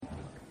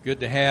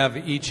Good to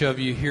have each of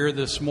you here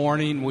this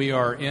morning. We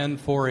are in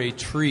for a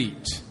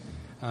treat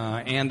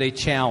and a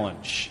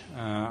challenge.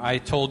 I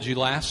told you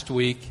last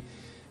week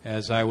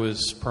as I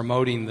was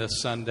promoting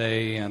this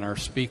Sunday, and our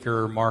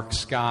speaker, Mark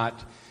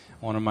Scott,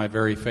 one of my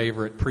very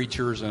favorite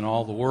preachers in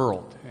all the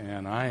world,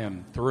 and I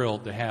am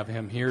thrilled to have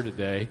him here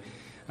today.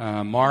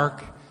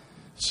 Mark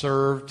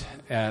served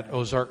at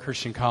Ozark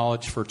Christian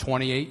College for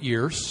 28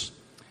 years.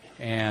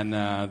 And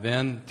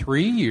then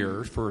 3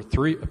 years, for a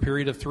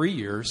period of 3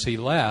 years, he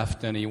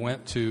left and he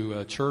went to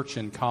a church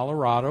in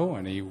Colorado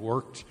and he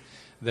worked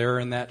there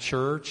in that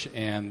church.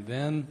 And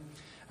then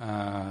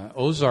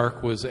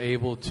Ozark was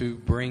able to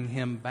bring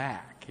him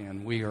back,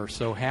 and we are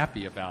so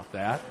happy about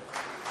that.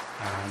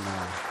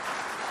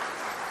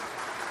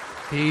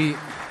 And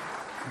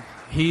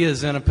he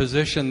is in a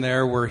position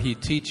there where he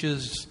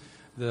teaches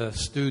the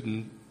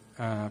student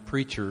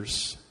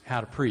preachers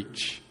how to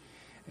preach.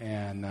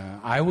 And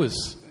I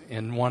was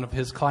in one of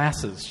his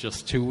classes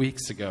just 2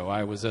 weeks ago.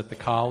 I was at the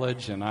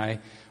college, and I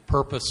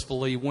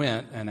purposefully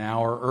went an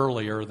hour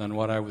earlier than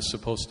what I was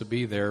supposed to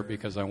be there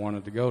because I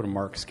wanted to go to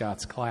Mark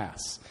Scott's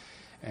class.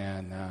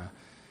 And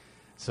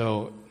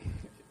so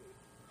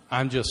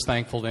I'm just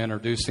thankful to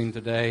introduce him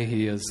today.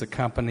 He is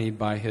accompanied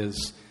by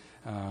his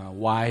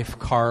wife,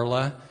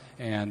 Carla.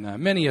 And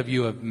many of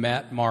you have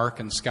met Mark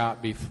and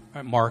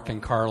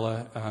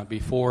Carla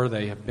before.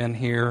 They have been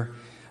here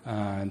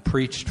and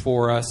preached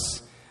for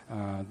us.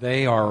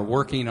 They are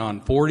working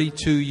on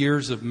 42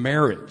 years of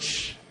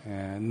marriage.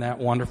 Isn't that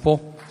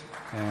wonderful?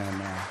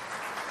 And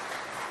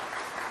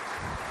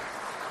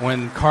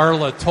when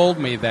Carla told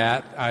me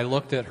that, I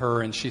looked at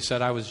her and she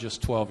said I was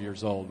just 12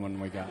 years old when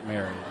we got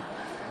married.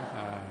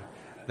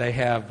 They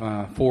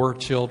have 4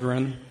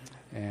 children,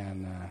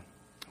 and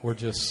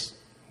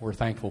we're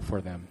thankful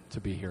for them to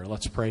be here.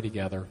 Let's pray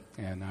together,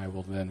 and I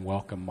will then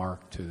welcome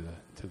Mark to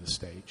the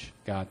stage.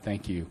 God,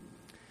 thank you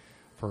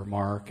for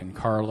Mark and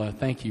Carla.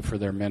 Thank you for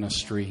their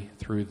ministry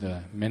through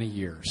the many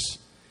years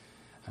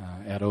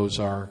at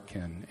Ozark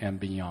and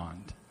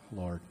beyond.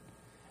 Lord,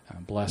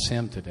 bless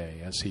him today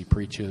as he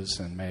preaches,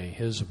 and may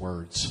his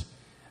words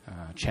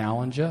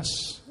challenge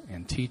us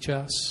and teach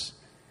us,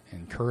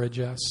 encourage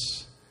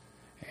us,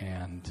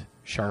 and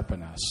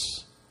sharpen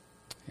us.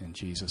 In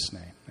Jesus'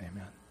 name,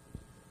 amen.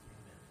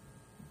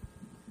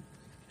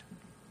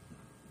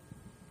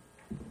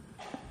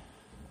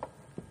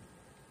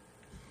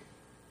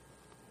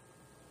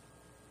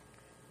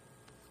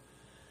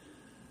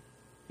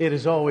 It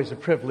is always a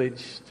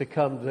privilege to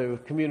come to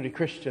Community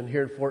Christian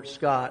here in Fort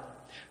Scott.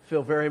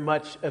 Feel very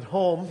much at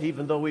home,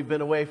 even though we've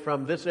been away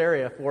from this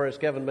area for, as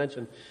Kevin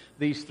mentioned,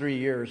 these 3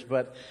 years.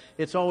 But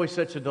it's always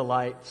such a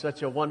delight,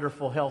 such a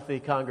wonderful, healthy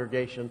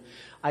congregation.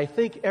 I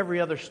think every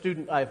other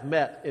student I've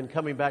met in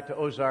coming back to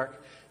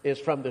Ozark is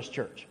from this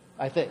church.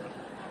 I think.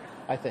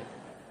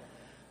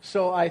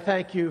 So I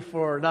thank you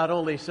for not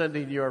only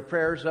sending your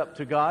prayers up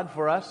to God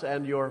for us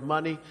and your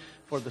money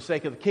for the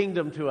sake of the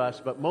kingdom to us,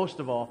 but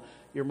most of all,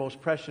 your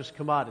most precious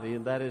commodity,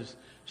 and that is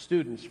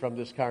students from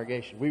this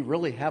congregation. We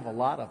really have a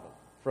lot of them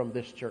from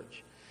this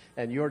church.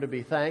 And you're to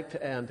be thanked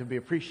and to be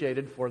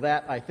appreciated for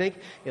that, I think,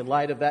 in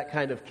light of that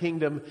kind of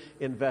kingdom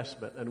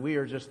investment. And we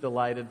are just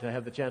delighted to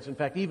have the chance. In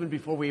fact, even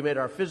before we made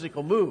our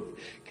physical move,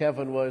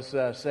 Kevin was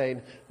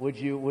saying, would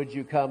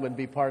you come and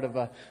be part of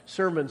a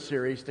sermon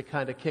series to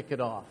kind of kick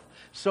it off?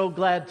 So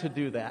glad to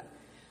do that.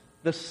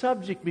 The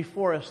subject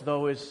before us,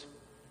 though, is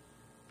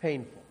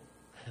painful.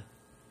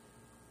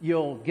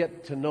 You'll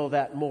get to know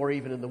that more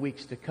even in the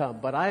weeks to come.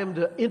 But I am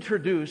to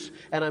introduce,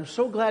 and I'm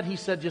so glad he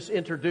said just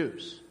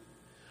introduce.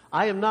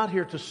 I am not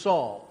here to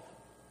solve.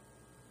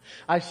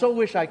 I so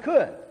wish I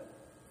could.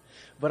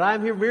 But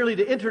I'm here merely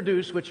to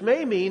introduce, which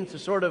may mean to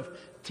sort of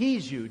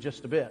tease you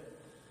just a bit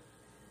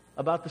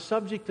about the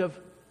subject of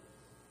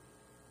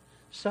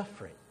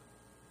suffering.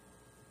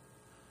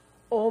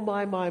 Oh,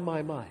 my.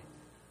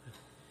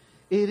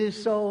 It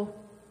is so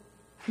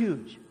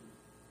huge.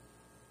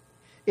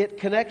 It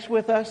connects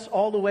with us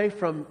all the way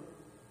from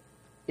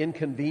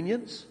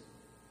inconvenience.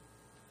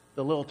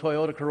 The little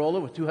Toyota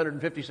Corolla with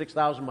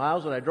 256,000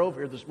 miles that I drove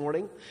here this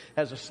morning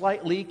has a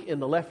slight leak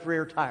in the left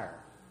rear tire.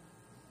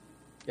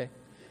 Okay,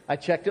 I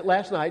checked it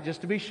last night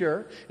just to be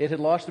sure. It had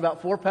lost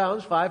about 4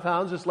 pounds, 5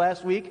 pounds this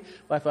last week.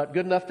 I thought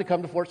good enough to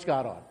come to Fort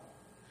Scott on.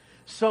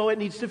 So it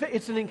needs to fit.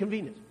 It's an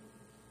inconvenience.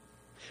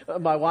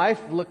 My wife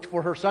looked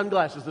for her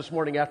sunglasses this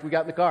morning after we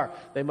got in the car.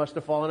 They must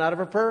have fallen out of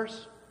her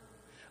purse.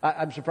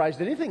 I'm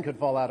surprised anything could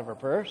fall out of her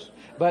purse.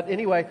 But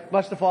anyway,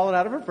 must have fallen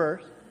out of her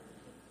purse.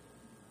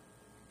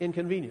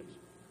 Inconvenience.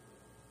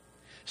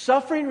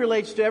 Suffering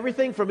relates to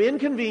everything from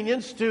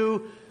inconvenience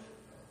to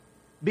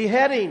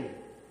beheading.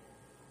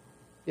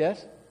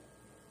 Yes?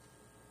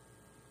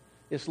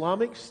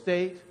 Islamic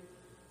State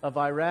of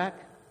Iraq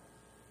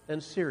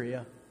and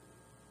Syria.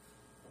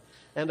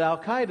 And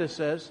Al-Qaeda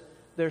says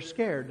they're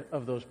scared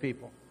of those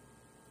people.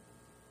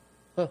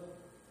 Huh.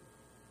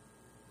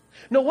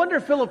 No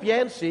wonder Philip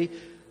Yancey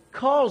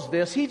calls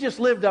this, he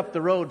just lived up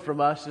the road from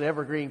us in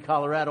Evergreen,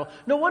 Colorado.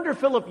 No wonder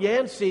Philip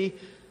Yancey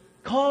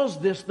calls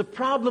this the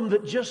problem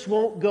that just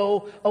won't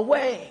go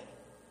away.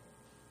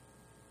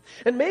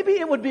 And maybe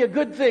it would be a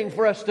good thing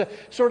for us to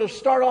sort of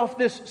start off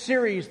this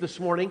series this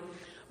morning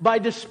by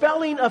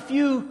dispelling a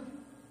few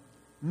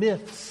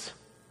myths.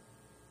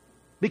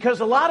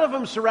 Because a lot of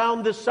them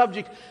surround this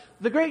subject.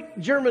 The great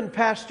German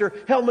pastor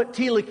Helmut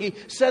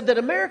Thielicke said that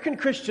American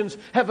Christians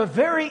have a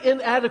very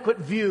inadequate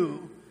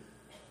view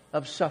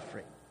of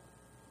suffering.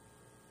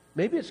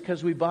 Maybe it's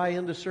because we buy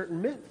into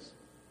certain myths.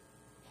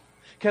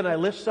 Can I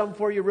list some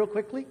for you real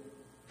quickly?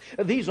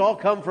 These all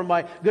come from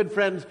my good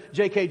friend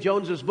J.K.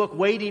 Jones's book,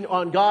 Waiting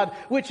on God,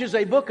 which is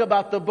a book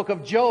about the book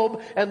of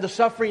Job and the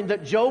suffering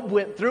that Job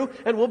went through.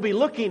 And we'll be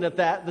looking at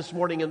that this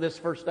morning in this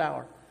first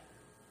hour.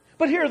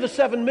 But here are the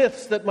 7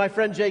 myths that my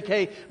friend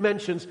J.K.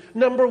 mentions.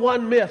 Number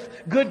 1 myth,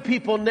 good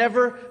people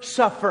never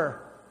suffer.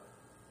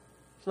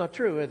 It's not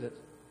true, is it?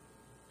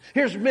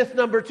 Here's myth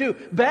number 2,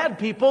 bad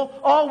people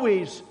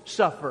always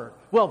suffer.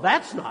 Well,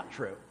 that's not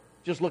true.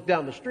 Just look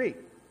down the street.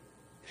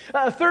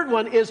 A third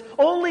one is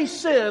only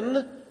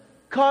sin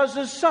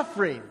causes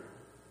suffering.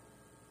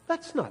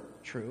 That's not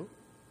true.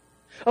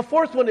 A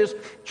fourth one is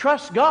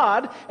trust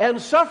God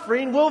and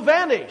suffering will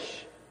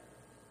vanish.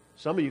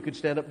 Some of you could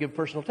stand up and give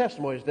personal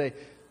testimonies today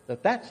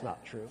that that's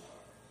not true.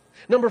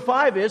 Number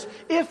 5 is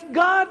if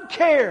God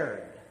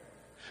cared.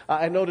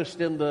 I noticed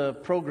in the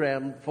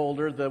program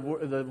folder, the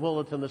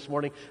bulletin this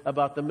morning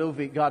about the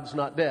movie God's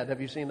Not Dead.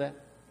 Have you seen that?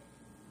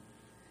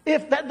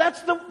 If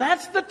that's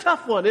the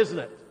tough one, isn't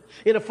it?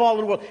 In a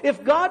fallen world.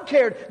 If God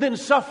cared, then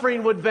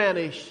suffering would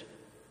vanish.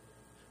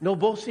 No,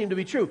 both seem to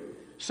be true.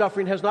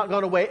 Suffering has not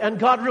gone away, and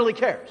God really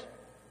cares.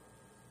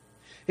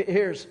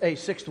 Here's a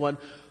 6th one.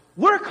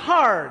 Work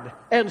hard,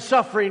 and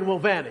suffering will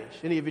vanish.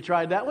 Any of you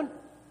tried that one?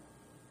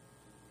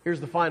 Here's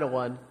the final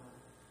one.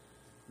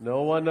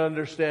 No one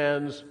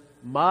understands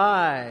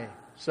my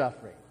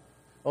suffering.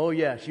 Oh,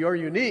 yes, you're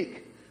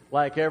unique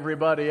like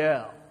everybody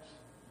else.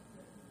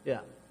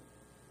 Yeah.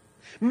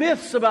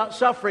 Myths about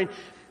suffering.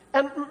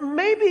 And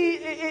maybe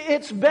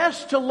it's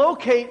best to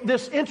locate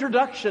this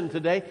introduction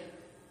today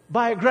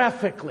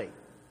biographically.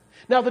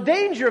 Now, the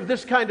danger of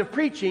this kind of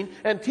preaching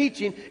and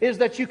teaching is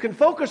that you can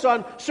focus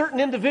on certain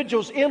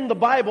individuals in the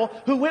Bible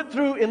who went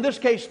through, in this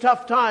case,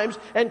 tough times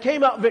and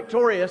came out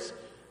victorious.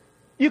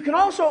 You can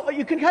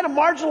kind of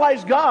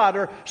marginalize God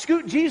or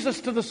scoot Jesus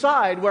to the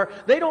side where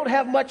they don't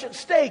have much at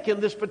stake in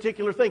this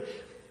particular thing.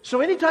 So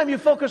anytime you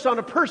focus on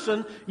a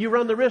person, you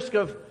run the risk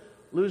of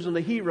losing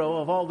the hero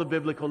of all the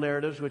biblical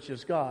narratives, which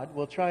is God.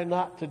 We'll try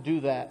not to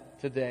do that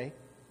today.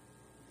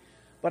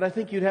 But I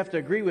think you'd have to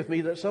agree with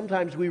me that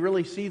sometimes we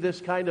really see this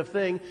kind of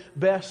thing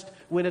best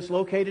when it's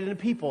located in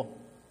people.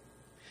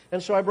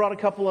 And so I brought a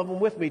couple of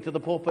them with me to the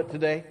pulpit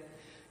today.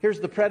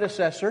 Here's the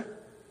predecessor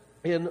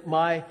in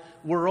my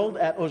world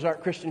at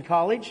Ozark Christian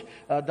College,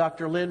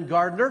 Dr. Lynn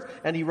Gardner,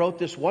 and he wrote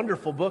this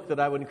wonderful book that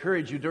I would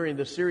encourage you during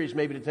this series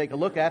maybe to take a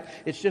look at.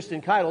 It's just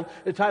entitled,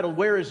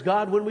 Where is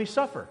God When We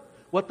Suffer?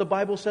 What the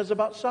Bible says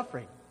about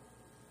suffering.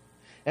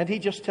 And he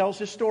just tells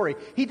his story.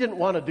 He didn't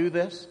want to do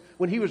this.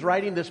 When he was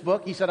writing this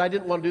book, he said, I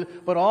didn't want to do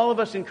it. But all of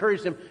us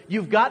encouraged him,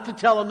 you've got to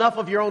tell enough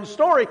of your own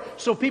story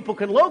so people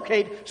can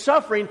locate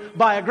suffering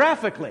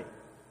biographically.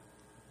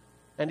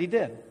 And he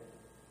did.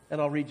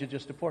 And I'll read you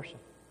just a portion.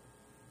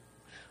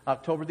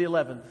 October the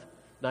 11th,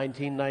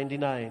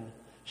 1999.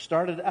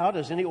 Started out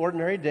as any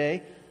ordinary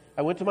day.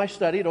 I went to my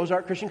study at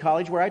Ozark Christian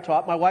College where I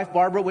taught. My wife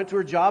Barbara went to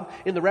her job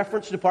in the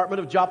reference department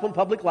of Joplin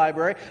Public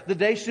Library. The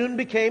day soon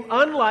became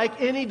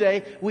unlike any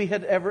day we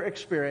had ever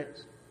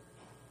experienced.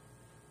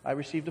 I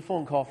received a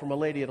phone call from a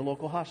lady at a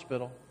local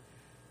hospital.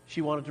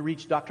 She wanted to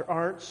reach Dr.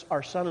 Arntz,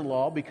 our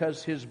son-in-law,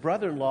 because his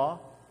brother-in-law,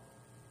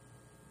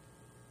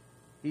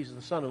 he's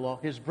the son-in-law,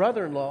 his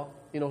brother-in-law,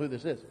 you know who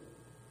this is,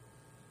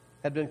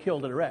 had been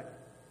killed in a wreck.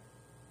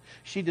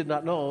 She did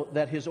not know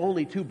that his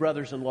only 2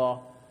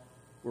 brothers-in-law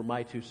were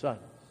my 2 sons.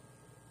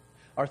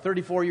 Our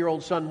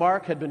 34-year-old son,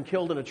 Mark, had been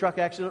killed in a truck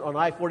accident on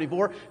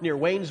I-44 near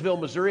Waynesville,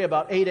 Missouri,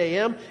 about 8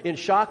 a.m. In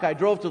shock, I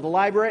drove to the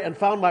library and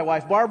found my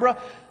wife, Barbara.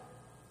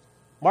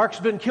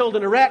 Mark's been killed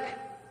in a wreck.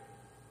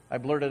 I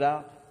blurted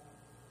out.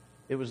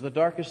 It was the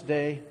darkest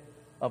day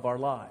of our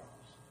lives.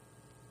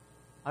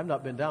 I've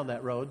not been down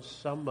that road.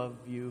 Some of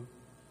you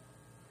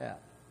have.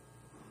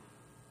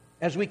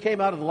 As we came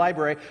out of the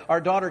library,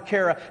 our daughter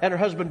Kara and her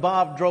husband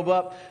Bob drove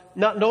up,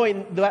 not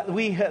knowing that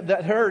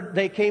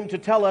they came to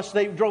tell us.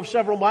 They drove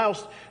several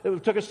miles.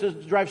 It took us to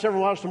drive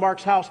several miles to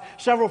Mark's house.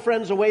 Several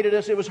friends awaited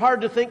us. It was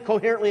hard to think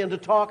coherently and to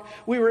talk.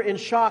 We were in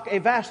shock. A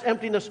vast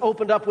emptiness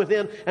opened up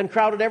within and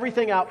crowded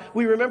everything out.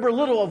 We remember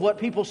little of what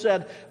people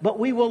said, but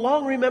we will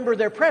long remember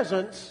their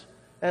presence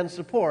and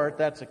support.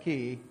 That's a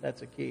key.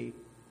 That's a key.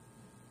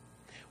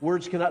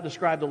 Words cannot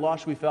describe the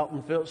loss we felt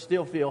and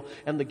still feel,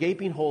 and the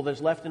gaping hole that's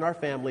left in our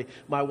family.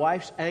 My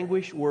wife's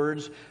anguished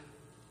words,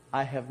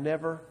 I have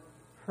never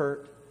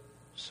hurt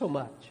so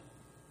much.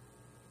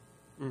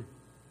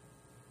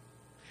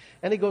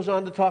 And he goes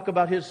on to talk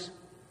about his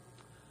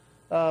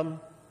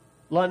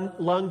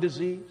lung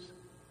disease.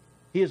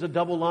 He is a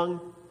double lung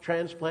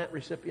transplant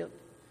recipient,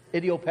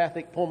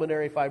 idiopathic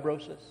pulmonary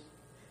fibrosis.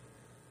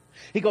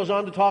 He goes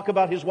on to talk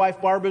about his wife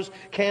Barbara's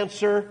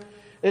cancer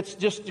It's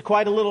just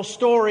quite a little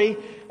story,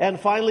 and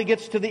finally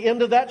gets to the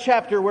end of that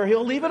chapter where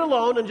he'll leave it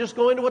alone and just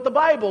go into what the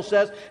Bible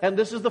says. And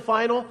this is the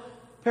final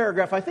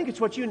paragraph. I think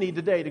it's what you need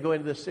today to go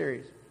into this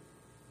series.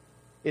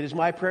 It is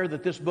my prayer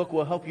that this book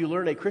will help you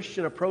learn a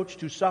Christian approach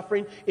to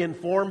suffering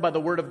informed by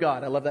the Word of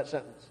God. I love that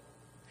sentence.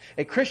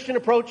 A Christian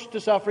approach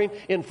to suffering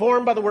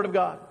informed by the Word of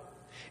God.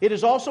 It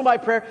is also my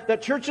prayer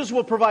that churches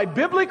will provide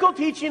biblical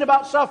teaching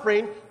about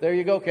suffering. There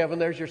you go, Kevin.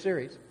 There's your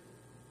series.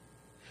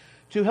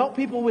 To help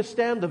people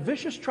withstand the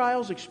vicious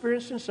trials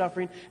experienced in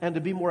suffering and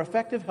to be more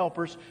effective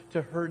helpers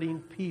to hurting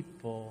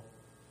people.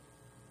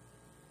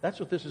 That's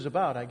what this is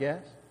about, I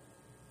guess.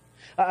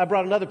 I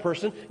brought another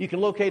person. You can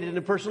locate it in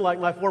a person like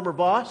my former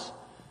boss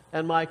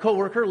and my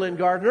coworker, Lynn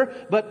Gardner,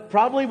 but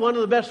probably one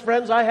of the best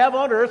friends I have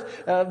on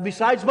earth,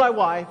 besides my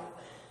wife,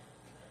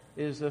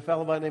 is a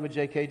fellow by the name of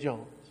J.K.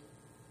 Jones.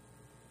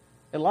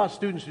 And a lot of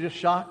students are just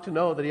shocked to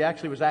know that he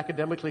actually was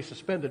academically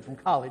suspended from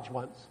college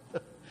once.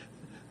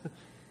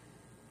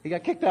 He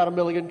got kicked out of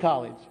Milligan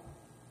College.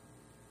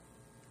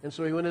 And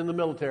so he went in the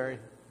military.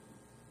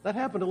 That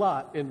happened a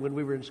lot when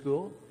we were in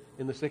school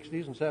in the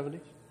 60s and 70s.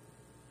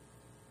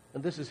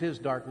 And this is his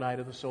dark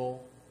night of the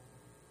soul.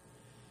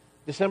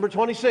 December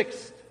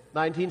 26th,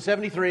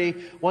 1973,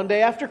 one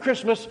day after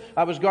Christmas,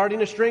 I was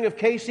guarding a string of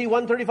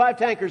KC-135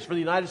 tankers for the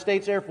United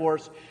States Air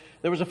Force.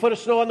 There was a foot of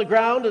snow on the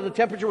ground and the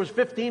temperature was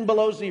 15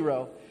 below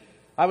zero.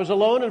 I was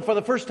alone, and for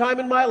the first time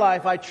in my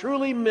life, I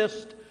truly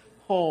missed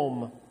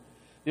home.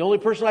 The only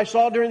person I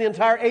saw during the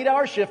entire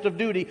 8-hour shift of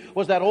duty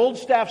was that old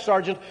staff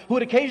sergeant who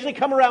would occasionally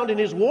come around in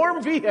his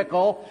warm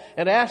vehicle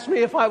and ask me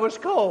if I was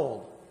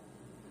cold.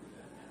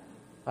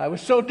 I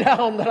was so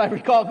down that I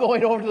recall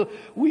going over to the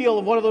wheel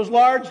of one of those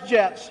large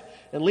jets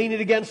and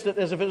leaning against it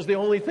as if it was the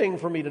only thing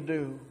for me to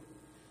do.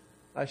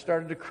 I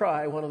started to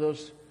cry, one of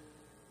those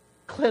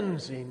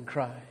cleansing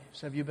cries.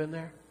 Have you been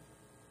there?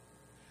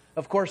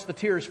 Of course, the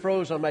tears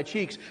froze on my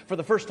cheeks. For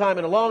the first time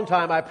in a long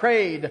time, I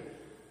prayed.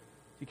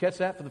 You catch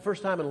that? For the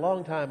first time in a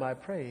long time, I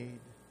prayed.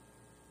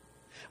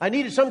 I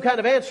needed some kind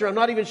of answer. I'm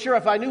not even sure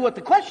if I knew what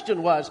the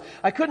question was.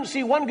 I couldn't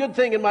see one good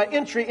thing in my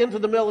entry into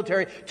the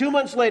military. 2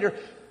 months later,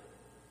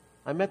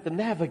 I met the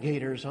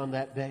navigators on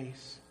that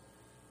base.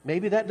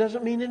 Maybe that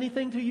doesn't mean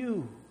anything to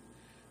you,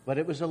 but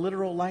it was a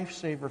literal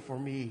lifesaver for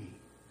me.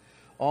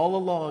 All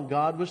along,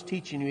 God was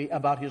teaching me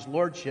about His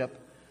Lordship,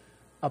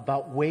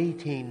 about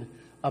waiting,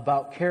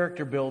 about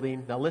character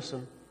building. Now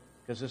listen,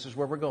 because this is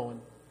where we're going.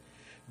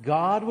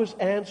 God was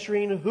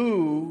answering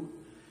who,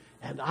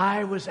 and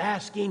I was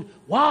asking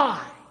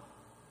why.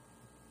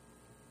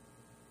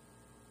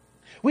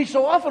 We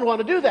so often want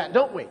to do that,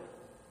 don't we?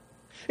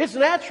 It's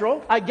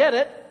natural. I get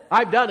it.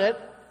 I've done it.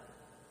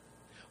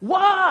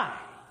 Why?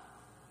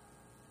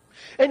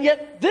 And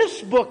yet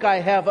this book I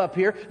have up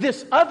here,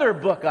 this other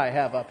book I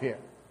have up here,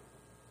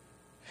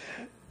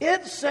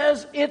 it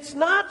says it's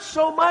not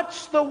so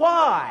much the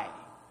why,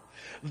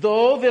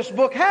 though this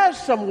book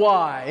has some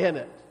why in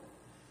it.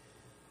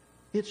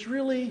 It's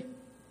really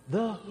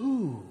the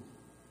who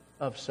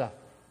of suffering.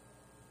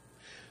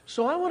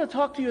 So I want to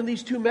talk to you in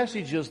these two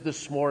messages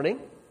this morning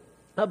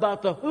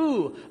about the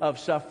who of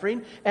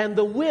suffering and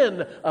the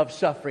when of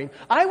suffering.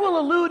 I will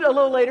allude a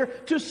little later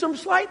to some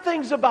slight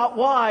things about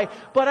why,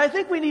 but I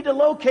think we need to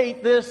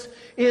locate this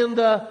in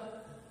the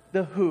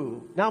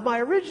who. Now, my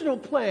original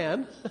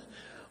plan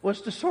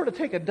was to sort of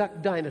take a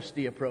Duck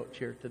Dynasty approach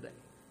here today.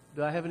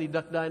 Do I have any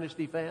Duck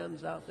Dynasty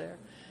fans out there?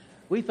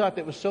 We thought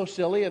that was so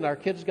silly, and our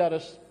kids got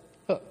us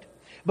hooked.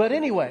 But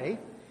anyway,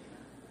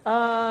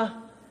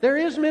 there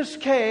is Miss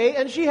Kay,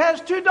 and she has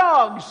 2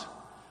 dogs.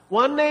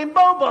 One named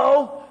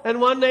Bobo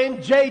and one named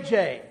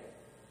JJ.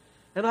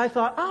 And I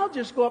thought, I'll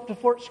just go up to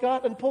Fort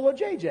Scott and pull a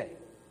JJ.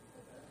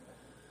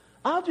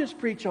 I'll just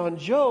preach on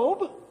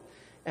Job,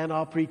 and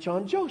I'll preach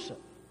on Joseph.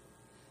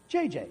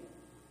 JJ.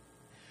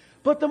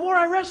 But the more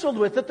I wrestled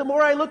with it, the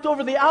more I looked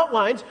over the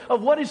outlines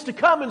of what is to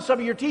come in some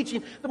of your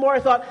teaching, the more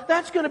I thought,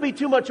 that's going to be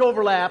too much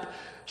overlap.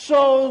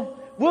 So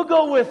we'll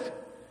go with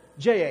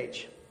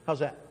JH. How's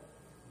that?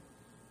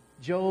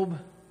 Job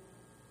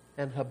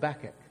and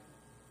Habakkuk.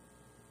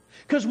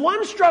 Because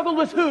one struggled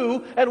with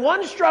who and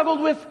one struggled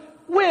with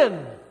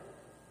when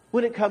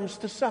it comes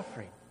to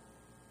suffering.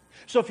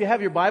 So if you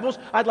have your Bibles,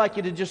 I'd like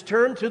you to just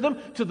turn to them,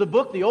 to the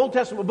book, the Old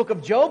Testament book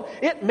of Job.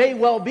 It may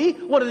well be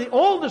one of the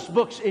oldest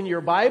books in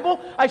your Bible.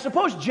 I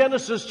suppose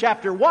Genesis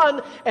chapter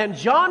 1 and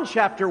John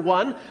chapter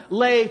 1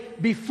 lay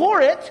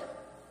before it.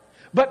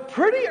 But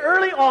pretty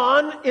early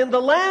on in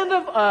the land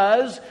of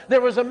Uz,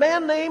 there was a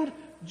man named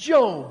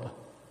Job.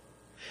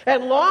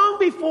 And long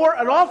before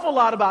an awful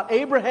lot about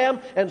Abraham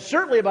and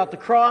certainly about the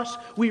cross,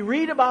 we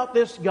read about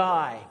this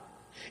guy.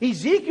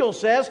 Ezekiel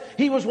says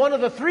he was one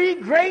of the 3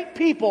 great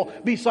people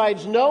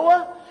besides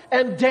Noah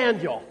and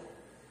Daniel.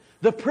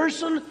 The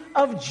person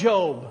of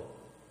Job.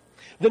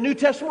 The New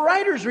Testament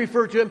writers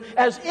refer to him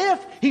as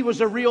if he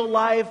was a real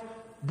live,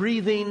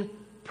 breathing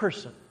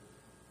person.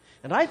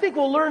 And I think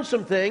we'll learn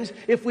some things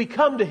if we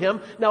come to him.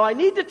 Now, I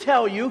need to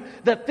tell you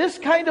that this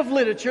kind of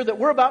literature that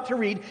we're about to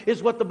read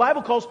is what the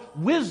Bible calls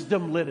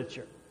wisdom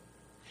literature.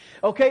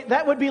 Okay,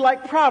 that would be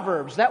like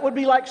Proverbs. That would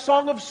be like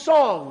Song of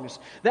Songs.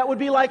 That would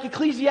be like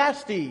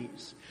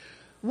Ecclesiastes.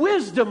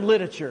 Wisdom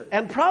literature.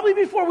 And probably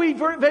before we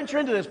venture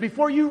into this,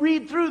 before you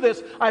read through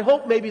this, I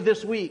hope maybe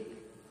this week,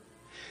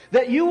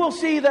 that you will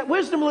see that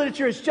wisdom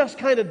literature is just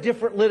kind of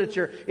different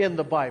literature in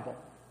the Bible.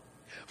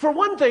 For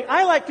one thing,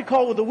 I like to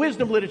call the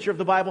wisdom literature of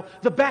the Bible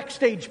the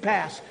backstage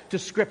pass to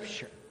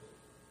Scripture.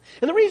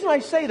 And the reason I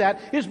say that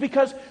is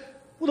because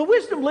the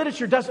wisdom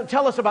literature doesn't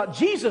tell us about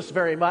Jesus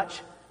very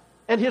much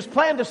and His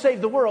plan to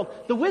save the world.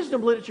 The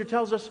wisdom literature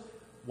tells us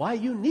why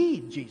you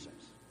need Jesus.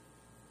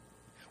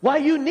 Why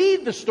you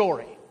need the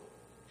story.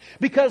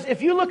 Because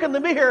if you look in the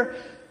mirror,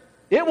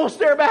 it will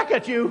stare back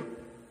at you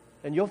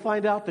and you'll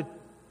find out that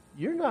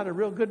you're not a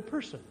real good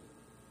person.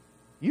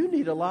 You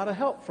need a lot of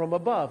help from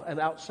above and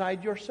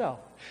outside yourself.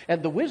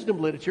 And the wisdom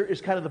literature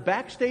is kind of the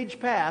backstage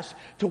pass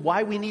to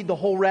why we need the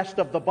whole rest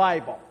of the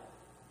Bible.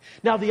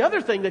 Now, the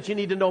other thing that you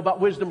need to know about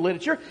wisdom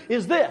literature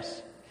is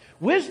this.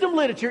 Wisdom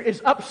literature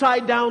is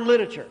upside down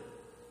literature.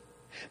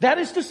 That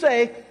is to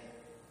say,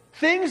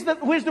 things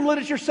that wisdom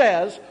literature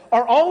says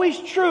are always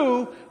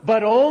true,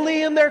 but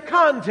only in their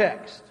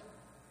context.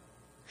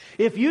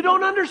 If you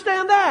don't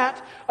understand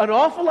that, an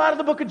awful lot of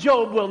the book of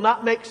Job will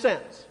not make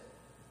sense.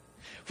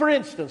 For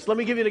instance, let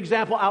me give you an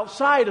example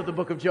outside of the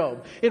book of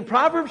Job. In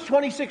Proverbs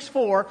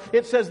 26:4,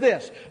 it says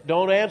this,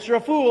 "Don't answer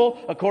a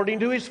fool according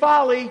to his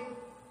folly."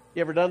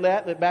 You ever done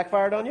that and it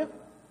backfired on you?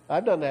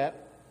 I've done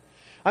that.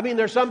 I mean,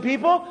 there's some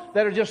people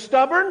that are just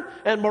stubborn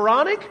and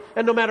moronic,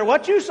 and no matter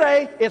what you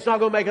say, it's not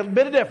going to make a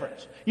bit of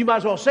difference. You might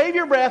as well save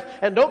your breath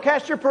and don't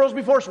cast your pearls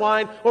before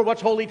swine or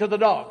what's holy to the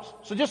dogs.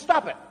 So just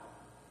stop it.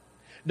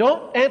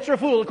 Don't answer a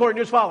fool according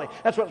to his folly.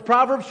 That's what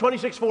Proverbs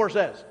 26:4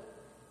 says.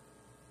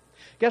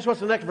 Guess what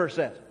the next verse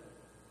says?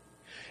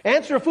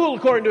 Answer a fool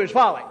according to his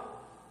folly.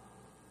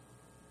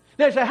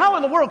 Now you say, how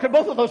in the world could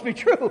both of those be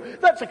true?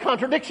 That's a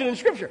contradiction in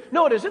Scripture.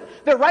 No, it isn't.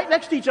 They're right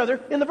next to each other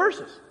in the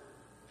verses.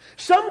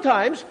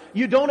 Sometimes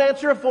you don't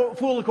answer a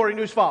fool according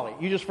to his folly.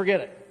 You just forget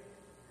it.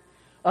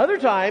 Other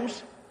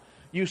times,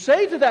 you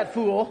say to that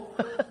fool,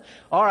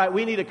 all right,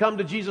 we need to come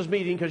to Jesus'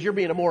 meeting because you're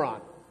being a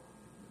moron.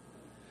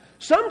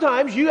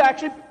 Sometimes you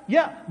actually,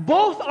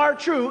 both are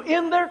true.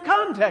 In their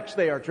context,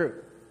 they are true.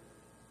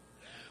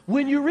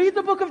 When you read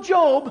the book of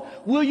Job,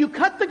 will you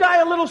cut the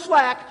guy a little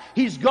slack?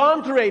 He's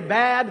gone through a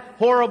bad,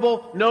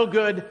 horrible, no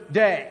good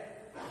day.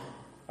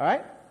 All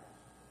right?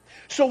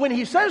 So when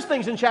he says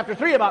things in chapter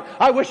 3 about,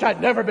 I wish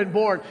I'd never been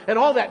born, and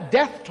all that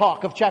death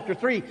talk of chapter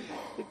 3,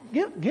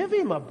 give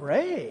him a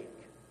break.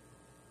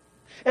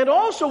 And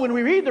also when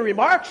we read the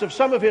remarks of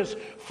some of his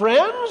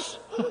friends,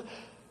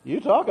 you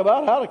talk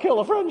about how to kill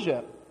a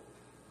friendship.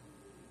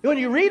 When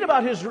you read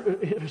about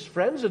his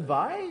friends'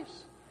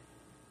 advice,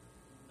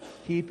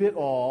 keep it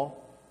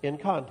all in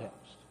context.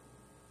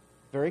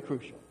 Very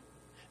crucial.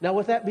 Now,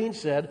 with that being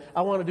said,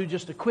 I want to do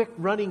just a quick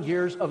running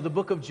gears of the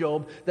book of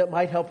Job that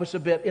might help us a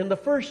bit. In the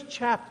first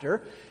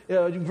chapter,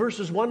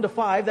 verses 1 to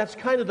 5, that's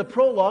kind of the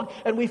prologue,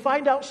 and we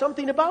find out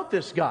something about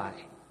this guy.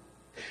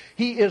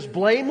 He is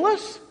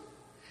blameless.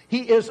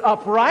 He is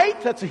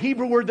upright. That's a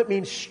Hebrew word that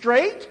means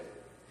straight.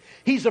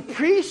 He's a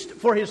priest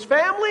for his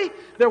family.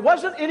 There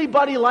wasn't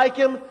anybody like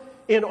him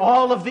in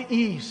all of the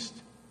East.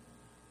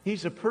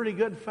 He's a pretty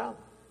good fellow.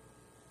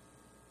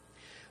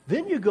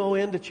 Then you go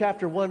into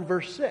chapter 1,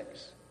 verse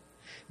 6.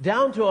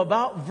 Down to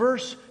about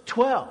verse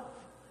 12.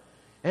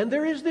 And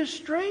there is this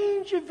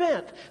strange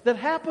event that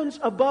happens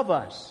above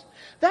us.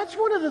 That's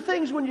one of the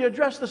things when you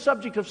address the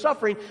subject of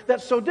suffering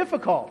that's so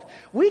difficult.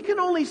 We can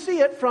only see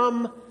it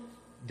from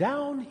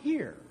down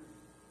here.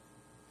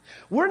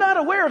 We're not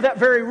aware of that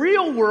very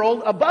real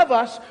world above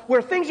us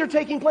where things are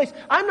taking place.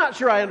 I'm not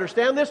sure I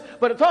understand this,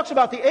 but it talks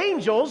about the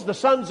angels, the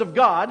sons of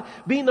God,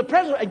 being the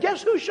present. And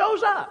guess who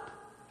shows up?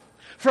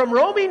 From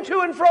roaming to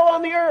and fro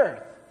on the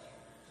earth.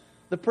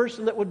 The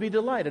person that would be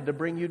delighted to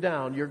bring you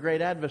down, your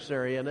great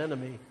adversary and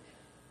enemy,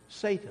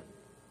 Satan.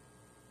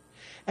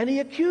 And he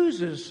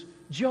accuses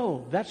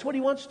Job. That's what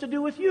he wants to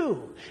do with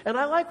you. And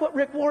I like what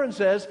Rick Warren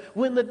says,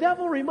 when the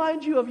devil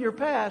reminds you of your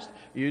past,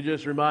 you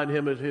just remind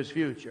him of his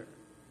future.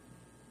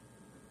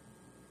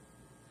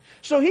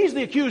 So he's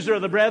the accuser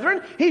of the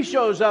brethren. He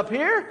shows up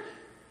here.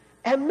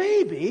 And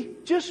maybe,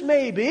 just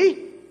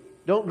maybe,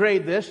 don't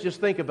grade this, just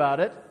think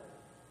about it.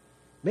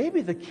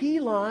 Maybe the key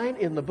line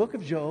in the book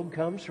of Job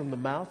comes from the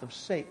mouth of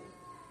Satan.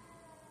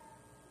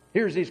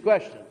 Here's his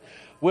question.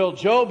 Will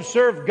Job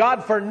serve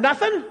God for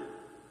nothing?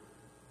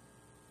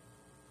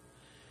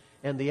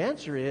 And the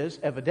answer is,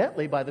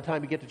 evidently, by the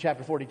time you get to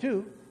chapter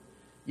 42,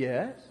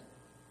 yes.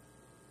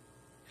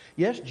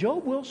 Yes,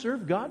 Job will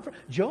serve God.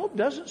 Job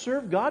doesn't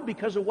serve God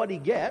because of what he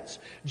gets.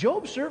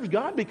 Job serves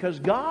God because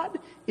God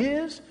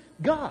is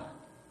God.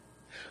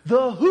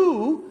 The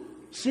who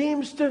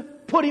seems to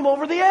put him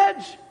over the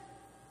edge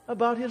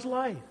about his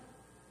life.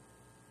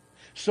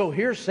 So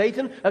here's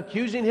Satan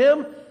accusing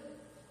him,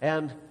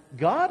 and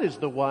God is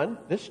the one.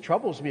 This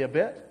troubles me a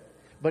bit,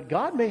 but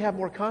God may have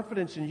more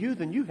confidence in you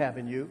than you have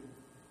in you.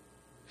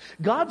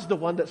 God's the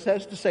one that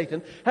says to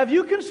Satan, have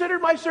you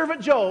considered my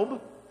servant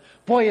Job?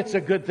 Boy, it's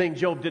a good thing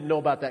Job didn't know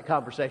about that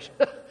conversation.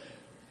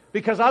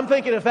 Because I'm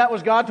thinking if that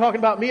was God talking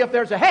about me up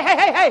there, say, hey, hey,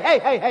 hey, hey, hey,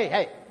 hey, hey,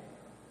 hey.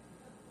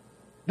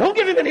 Don't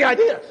give him any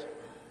ideas.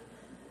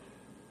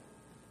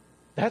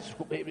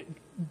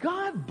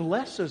 God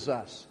blesses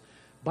us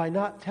by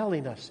not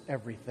telling us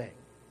everything.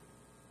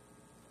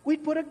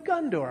 We'd put a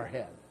gun to our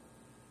head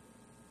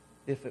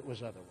if it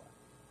was otherwise.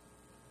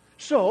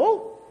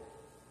 So,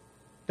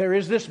 there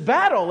is this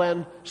battle,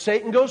 and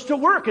Satan goes to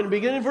work. And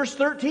beginning in verse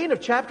 13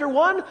 of chapter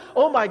 1,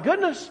 oh my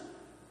goodness,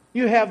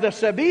 you have the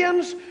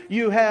Sabaeans,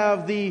 you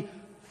have the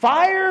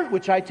fire,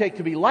 which I take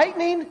to be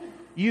lightning,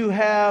 you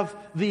have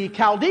the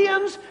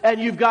Chaldeans, and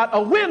you've got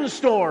a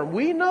windstorm.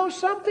 We know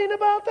something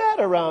about that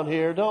around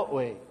here, don't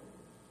we?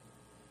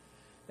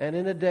 And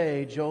in a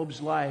day,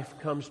 Job's life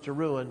comes to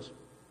ruins.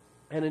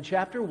 And in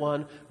chapter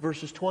 1,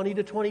 verses 20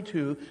 to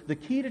 22, the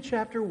key to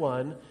chapter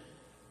 1,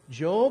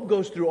 Job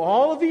goes through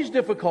all of these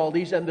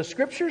difficulties, and the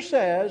Scripture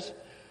says,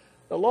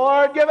 the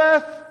Lord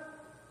giveth,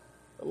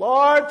 the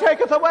Lord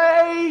taketh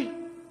away.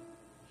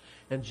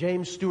 And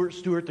James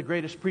Stewart, the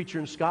greatest preacher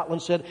in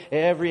Scotland, said,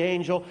 every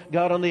angel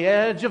got on the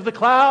edge of the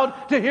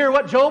cloud to hear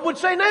what Job would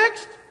say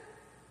next.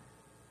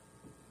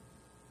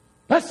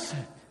 Blessed,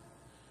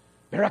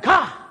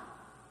 Barakah,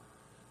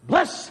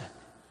 blessed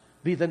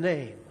be the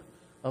name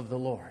of the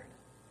Lord.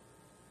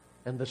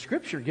 And the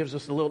Scripture gives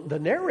us the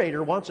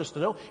narrator wants us to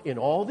know, in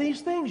all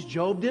these things,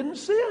 Job didn't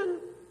sin.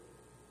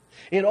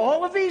 In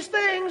all of these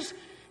things,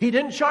 he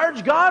didn't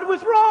charge God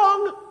with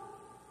wrong.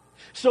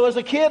 So as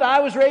a kid,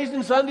 I was raised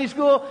in Sunday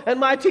school, and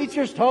my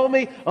teachers told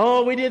me,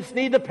 oh, we just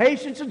need the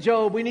patience of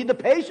Job. We need the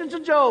patience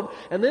of Job.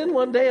 And then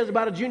one day, as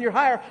about a junior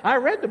higher, I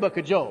read the book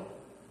of Job.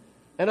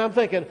 And I'm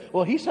thinking,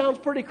 well, he sounds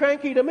pretty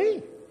cranky to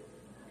me.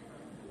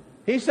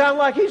 He sounds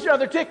like he's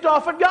rather ticked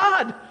off at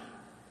God.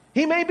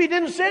 He maybe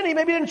didn't sin, he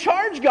maybe didn't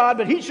charge God,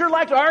 but he'd sure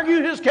like to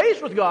argue his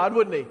case with God,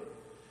 wouldn't he?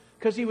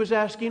 Because he was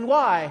asking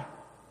why.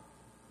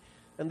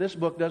 And this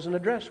book doesn't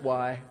address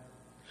why.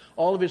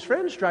 All of his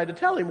friends tried to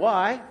tell him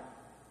why.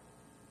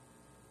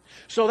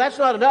 So that's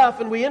not enough,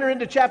 and we enter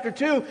into chapter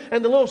 2,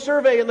 and the little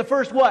survey in the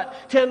first,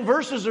 10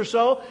 verses or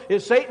so,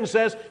 is Satan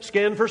says,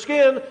 skin for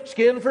skin,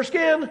 skin for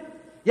skin.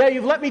 Yeah,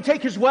 you've let me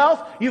take his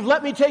wealth, you've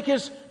let me take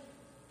his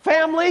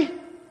family,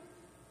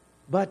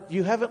 but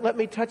you haven't let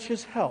me touch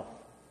his health.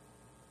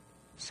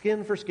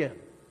 Skin for skin.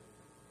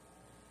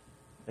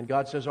 And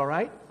God says, all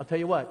right, I'll tell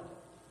you what.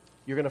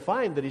 You're going to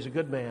find that he's a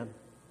good man.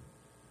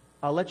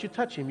 I'll let you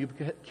touch him. You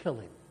kill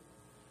him.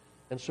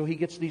 And so he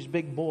gets these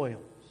big boils.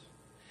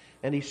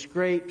 And he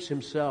scrapes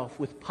himself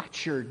with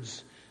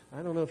potsherds.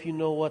 I don't know if you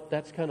know what,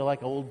 that's kind of like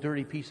an old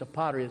dirty piece of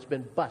pottery that's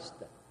been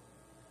busted.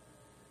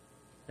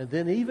 And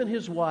then even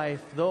his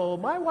wife, though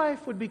my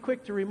wife would be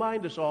quick to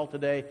remind us all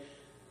today,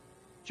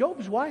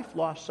 Job's wife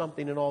lost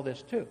something in all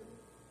this too.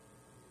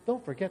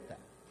 Don't forget that.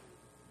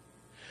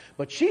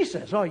 But she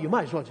says, oh, you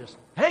might as well just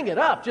hang it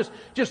up.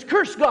 Just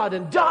curse God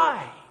and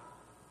die.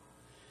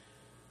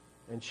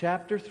 And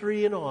chapter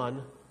 3 and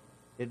on,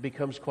 it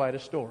becomes quite a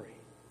story.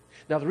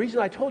 Now, the reason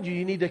I told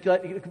you need to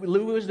let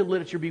wisdom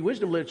literature be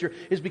wisdom literature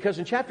is because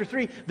in chapter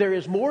 3, there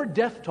is more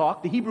death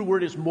talk. The Hebrew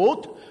word is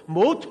mot.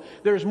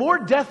 There is more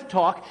death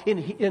talk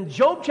in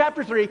Job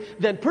chapter 3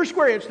 than per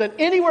square inch than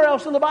anywhere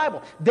else in the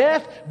Bible.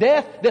 Death.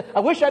 I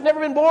wish I'd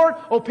never been born.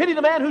 Oh, pity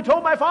the man who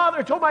told my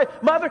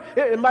mother,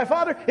 and my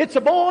father, it's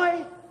a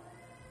boy.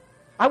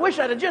 I wish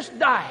I'd have just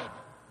died.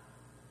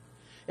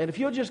 And if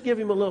you'll just give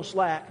him a little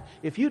slack,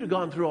 if you'd have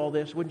gone through all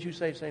this, wouldn't you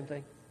say the same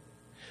thing?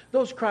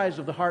 Those cries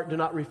of the heart do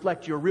not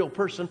reflect your real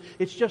person.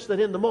 It's just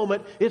that in the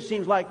moment, it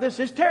seems like this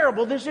is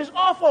terrible, this is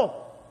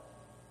awful.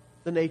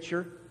 The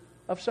nature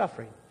of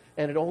suffering.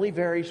 And it only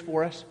varies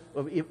for us,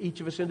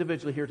 each of us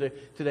individually here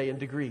today in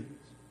degrees.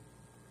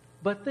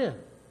 But then,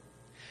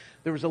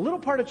 there was a little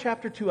part of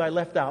chapter 2 I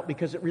left out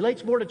because it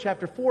relates more to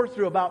chapter 4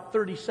 through about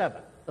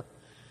 37.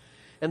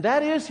 And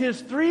that is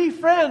his 3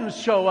 friends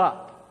show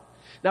up.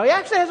 Now, he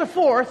actually has a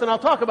 4th, and I'll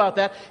talk about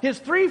that. His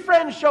 3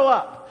 friends show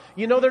up.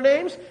 You know their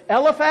names?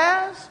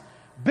 Eliphaz,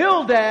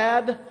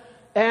 Bildad,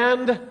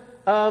 and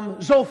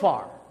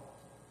Zophar.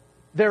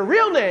 Their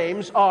real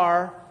names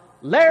are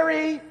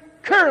Larry,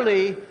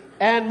 Curly,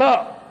 and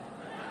Mo.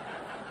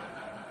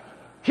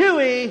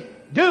 Huey,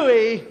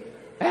 Dewey,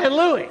 and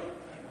Louie.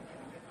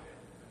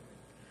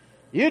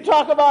 You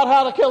talk about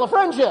how to kill a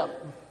friendship.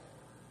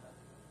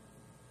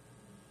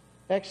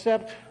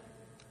 Except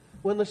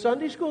when the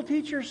Sunday school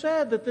teacher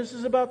said that this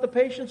is about the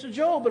patience of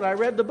Job, and I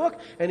read the book,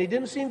 and he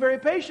didn't seem very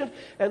patient,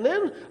 and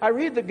then I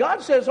read that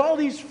God says all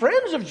these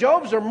friends of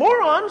Job's are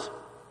morons.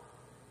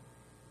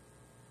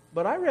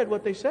 But I read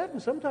what they said,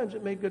 and sometimes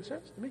it made good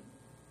sense to me.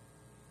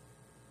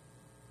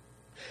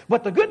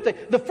 But the good thing,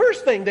 the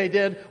first thing they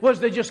did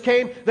was they just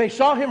came, they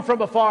saw him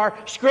from afar,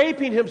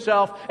 scraping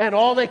himself, and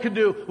all they could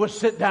do was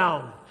sit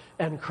down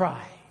and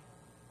cry.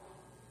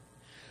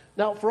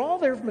 Now, for all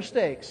their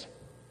mistakes,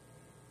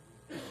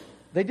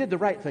 they did the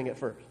right thing at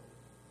first.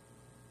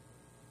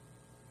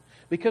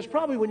 Because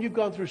probably when you've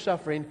gone through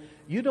suffering,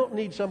 you don't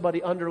need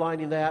somebody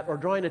underlining that or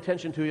drawing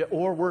attention to you,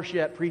 or worse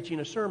yet, preaching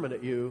a sermon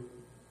at you.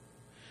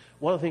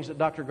 One of the things that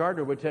Dr.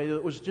 Gardner would tell you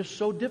that was just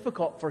so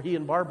difficult for he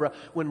and Barbara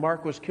when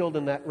Mark was killed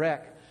in that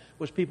wreck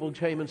was people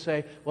came and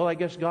say, well, I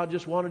guess God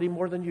just wanted him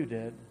more than you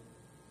did.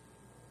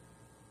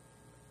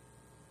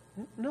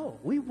 No,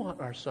 we want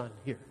our son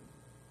here.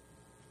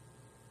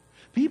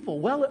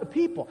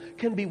 People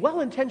can be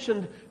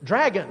well-intentioned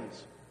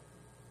dragons.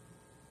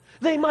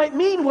 They might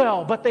mean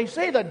well, but they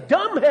say the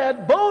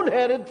dumbhead,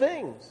 boneheaded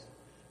things.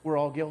 We're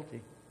all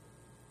guilty.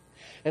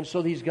 And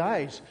so these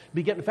guys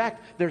begin. In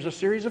fact, there's a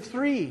series of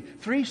three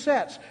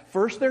sets.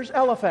 First, there's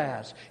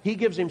Eliphaz. He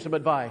gives him some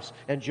advice,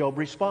 and Job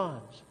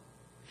responds.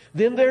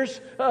 Then there's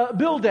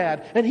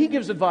Bildad, and he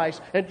gives advice,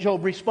 and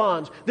Job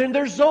responds. Then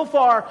there's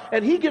Zophar,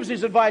 and he gives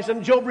his advice,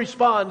 and Job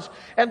responds.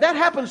 And that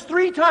happens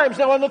 3 times.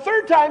 Now, on the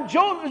third time,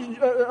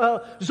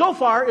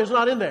 Zophar is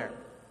not in there.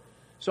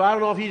 So I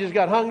don't know if he just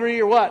got hungry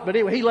or what, but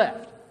anyway, he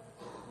left.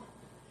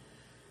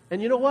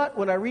 And you know what?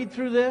 When I read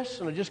through this,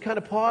 and I just kind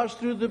of pause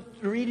through the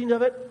reading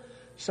of it,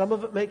 some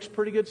of it makes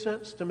pretty good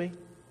sense to me.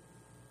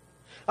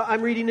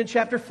 I'm reading in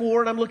chapter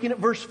 4, and I'm looking at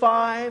verse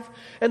 5.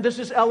 And this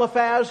is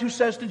Eliphaz who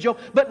says to Job,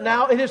 but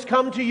now it has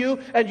come to you,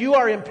 and you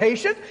are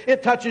impatient.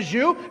 It touches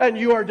you, and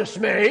you are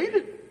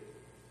dismayed.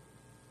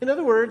 In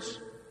other words,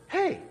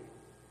 hey,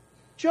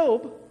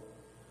 Job,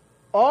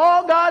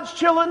 all God's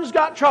children's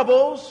got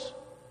troubles.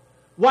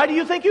 Why do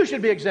you think you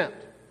should be exempt?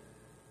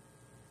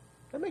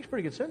 That makes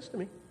pretty good sense to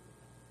me.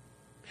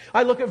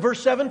 I look at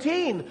verse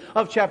 17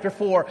 of chapter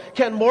 4.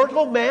 Can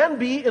mortal man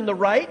be in the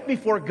right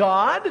before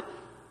God?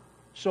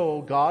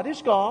 So God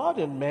is God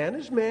and man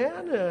is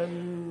man,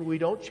 and we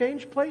don't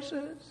change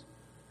places.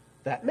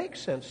 That makes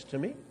sense to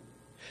me.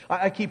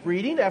 I keep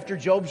reading after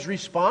Job's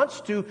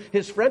response to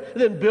his friend.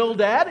 Then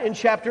Bildad in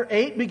chapter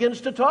 8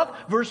 begins to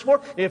talk. Verse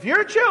 4, if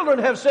your children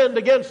have sinned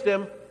against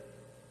him.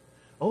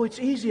 Oh, it's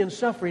easy in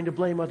suffering to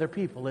blame other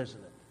people, isn't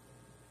it?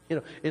 You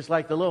know, it's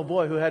like the little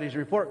boy who had his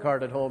report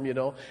card at home,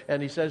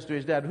 and he says to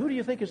his dad, who do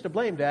you think is to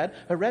blame, Dad?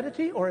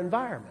 Heredity or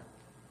environment?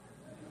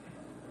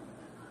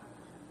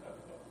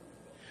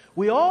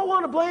 We all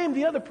want to blame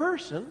the other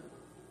person.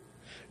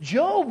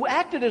 Job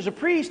acted as a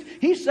priest.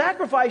 He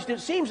sacrificed, it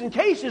seems, in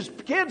case his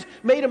kids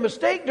made a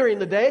mistake during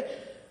the day.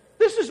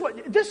 This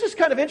is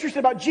kind of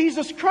interesting about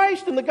Jesus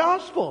Christ in the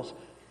Gospels.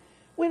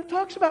 When it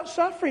talks about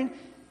suffering,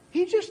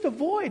 he just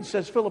avoids,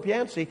 says Philip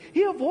Yancey,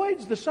 he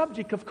avoids the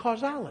subject of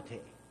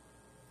causality.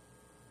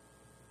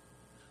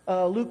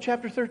 Luke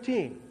chapter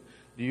 13.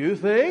 Do you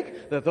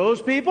think that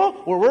those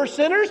people were worse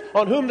sinners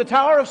on whom the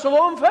Tower of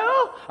Siloam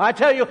fell? I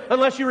tell you,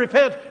 unless you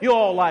repent, you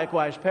all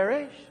likewise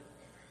perish.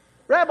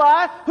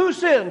 Rabbi, who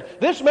sinned?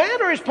 This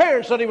man or his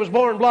parents that he was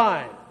born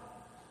blind?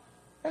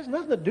 That has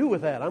nothing to do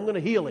with that. I'm going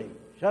to heal him.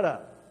 Shut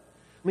up.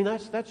 I mean,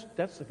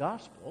 that's the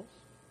Gospels.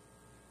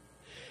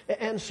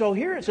 And so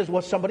here it says,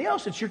 well, somebody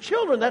else. It's your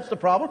children. That's the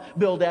problem.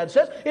 Bildad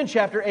says in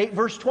chapter 8,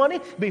 verse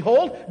 20,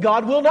 behold,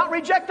 God will not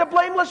reject a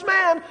blameless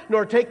man,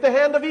 nor take the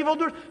hand of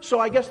evildoers. So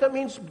I guess that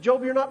means,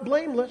 Job, you're not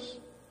blameless.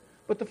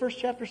 But the first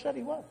chapter said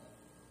he was.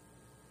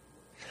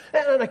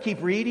 And I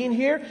keep reading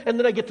here, and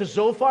then I get to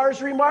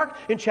Zophar's remark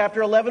in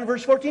chapter 11,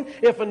 verse 14.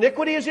 If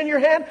iniquity is in your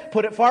hand,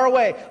 put it far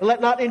away. Let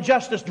not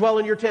injustice dwell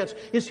in your tents.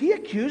 Is he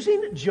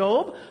accusing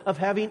Job of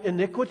having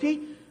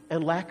iniquity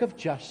and lack of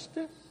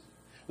justice?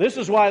 This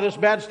is why this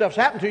bad stuff's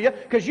happened to you,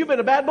 because you've been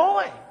a bad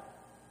boy.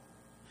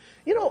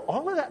 You know,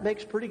 all of that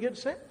makes pretty good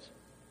sense.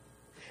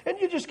 And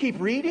you just keep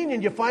reading,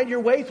 and you find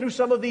your way through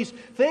some of these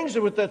things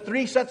with the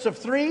 3 sets of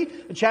 3.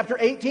 In chapter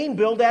 18,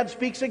 Bildad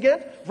speaks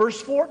again. Verse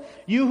 4,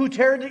 you who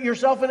tear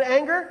yourself in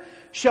anger,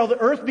 shall the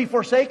earth be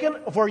forsaken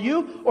for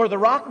you, or the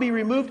rock be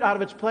removed out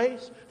of its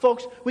place?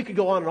 Folks, we could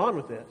go on and on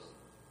with this.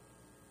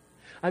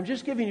 I'm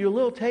just giving you a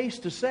little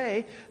taste to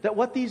say that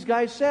what these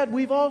guys said,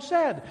 we've all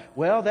said.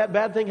 Well, that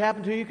bad thing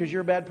happened to you because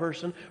you're a bad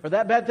person. Or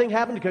that bad thing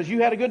happened because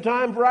you had a good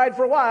time ride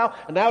for a while,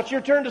 and now it's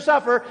your turn to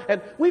suffer.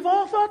 And we've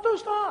all thought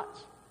those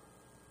thoughts.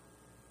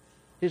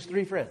 His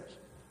 3 friends.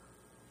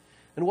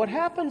 And what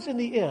happens in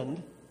the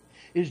end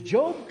is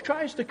Job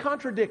tries to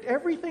contradict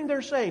everything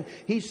they're saying.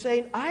 He's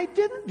saying, I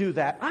didn't do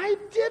that. I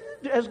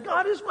didn't. As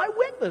God is my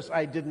witness,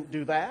 I didn't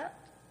do that.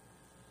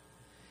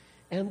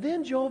 And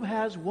then Job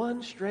has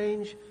one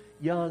strange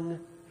young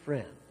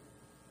friend.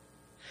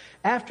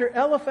 After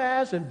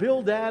Eliphaz and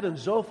Bildad and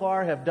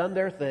Zophar have done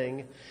their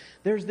thing,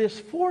 there's this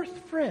 4th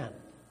friend.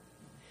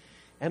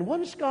 And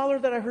one scholar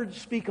that I heard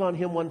speak on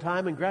him one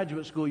time in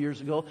graduate school years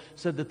ago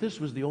said that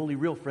this was the only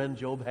real friend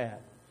Job had.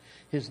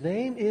 His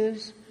name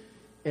is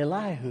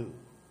Elihu.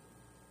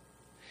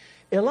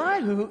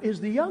 Elihu is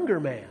the younger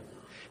man.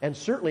 And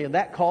certainly in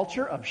that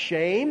culture of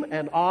shame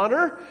and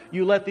honor,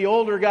 you let the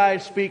older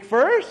guys speak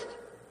first.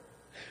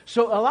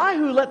 So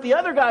Elihu let the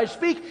other guys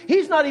speak.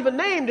 He's not even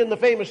named in the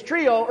famous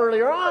trio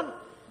earlier on.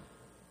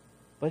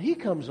 But he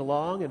comes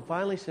along and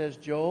finally says,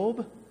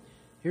 Job,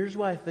 here's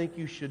what I think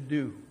you should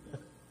do.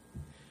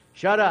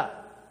 Shut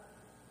up.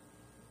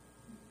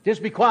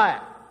 Just be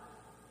quiet.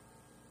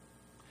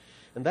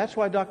 And that's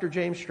why Dr.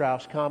 James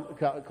Strauss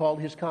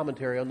called his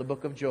commentary on the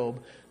book of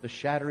Job, The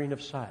Shattering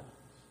of Silence.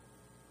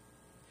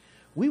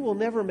 We will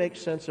never make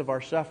sense of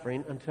our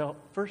suffering until,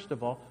 first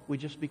of all, we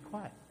just be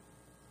quiet.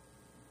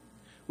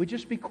 we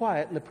just be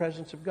quiet in the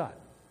presence of God.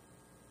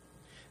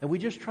 And we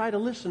just try to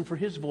listen for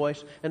His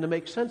voice and to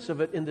make sense of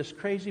it in this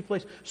crazy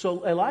place.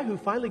 So Elihu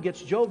finally gets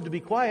Job to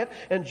be quiet,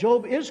 and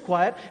Job is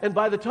quiet. And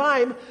by the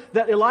time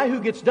that Elihu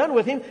gets done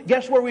with him,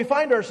 guess where we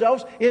find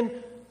ourselves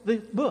in the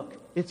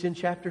book? It's in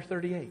chapter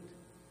 38.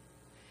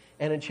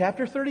 And in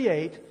chapter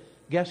 38,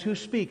 guess who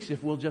speaks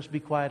if we'll just be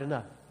quiet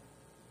enough?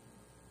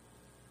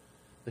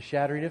 The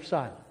shattering of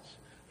silence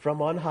from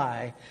on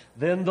high.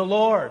 Then the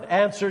Lord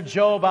answered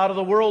Job out of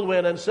the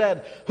whirlwind and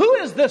said, "Who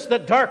is this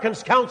that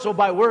darkens counsel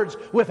by words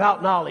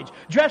without knowledge?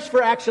 Dress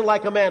for action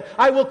like a man.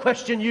 I will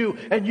question you,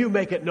 and you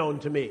make it known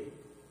to me."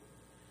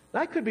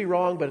 I could be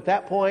wrong, but at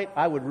that point,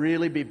 I would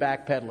really be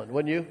backpedaling,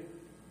 wouldn't you?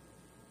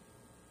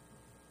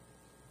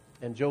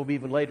 And Job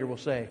even later will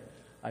say,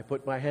 "I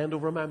put my hand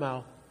over my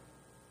mouth.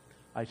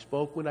 I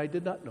spoke when I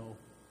did not know."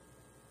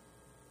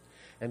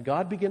 And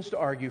God begins to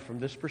argue from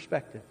this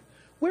perspective.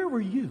 Where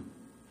were you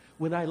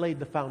when I laid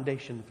the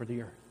foundation for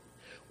the earth?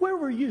 Where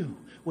were you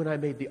when I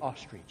made the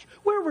ostrich?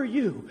 Where were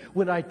you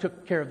when I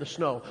took care of the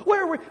snow?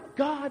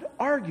 God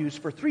argues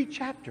for 3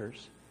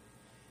 chapters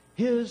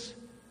His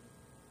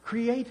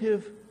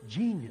creative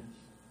genius.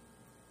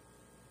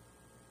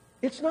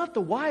 It's not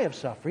the why of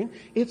suffering,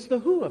 it's the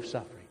who of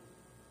suffering.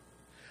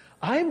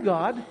 I'm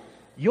God,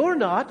 you're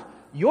not.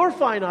 You're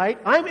finite,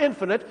 I'm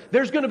infinite.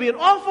 There's going to be an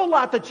awful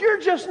lot that you're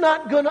just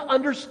not going to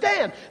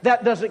understand.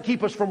 That doesn't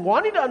keep us from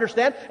wanting to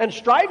understand and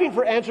striving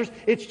for answers.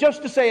 It's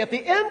just to say, at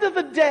the end of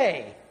the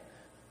day,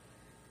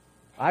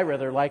 I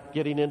rather like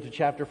getting into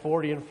chapter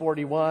 40 and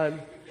 41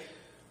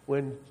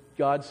 when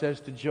God says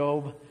to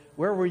Job,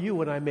 "Where were you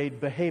when I made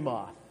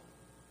Behemoth?"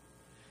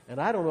 And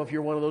I don't know if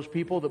you're one of those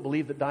people that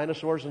believe that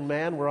dinosaurs and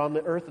man were on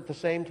the earth at the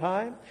same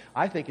time.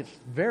 I think it's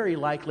very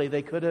likely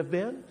they could have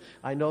been.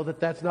 I know that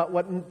that's not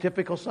what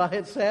typical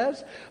science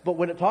says. But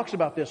when it talks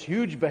about this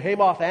huge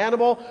behemoth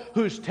animal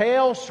whose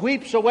tail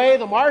sweeps away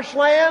the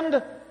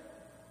marshland,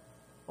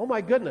 oh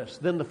my goodness.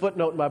 Then the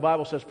footnote in my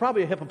Bible says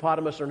probably a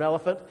hippopotamus or an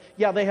elephant.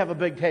 Yeah, they have a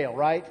big tail,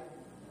 right?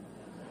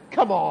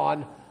 Come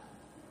on.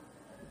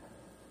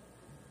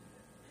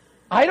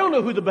 I don't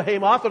know who the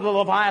behemoth or the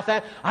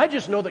leviathan. I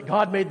just know that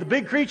God made the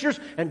big creatures,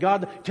 and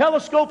God, the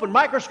telescope and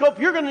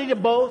microscope, you're going to need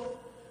them both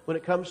when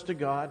it comes to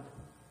God.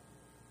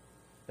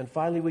 And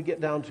finally we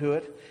get down to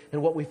it,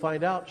 and what we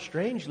find out,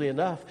 strangely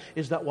enough,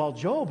 is that while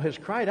Job has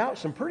cried out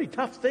some pretty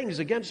tough things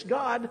against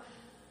God,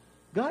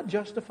 God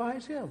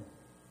justifies him.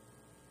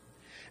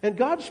 And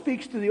God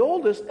speaks to the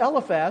oldest,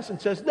 Eliphaz,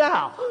 and says,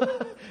 "Now,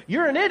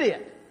 you're an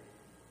idiot.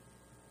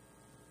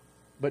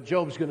 But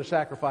Job's going to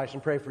sacrifice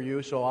and pray for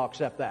you, so I'll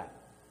accept that."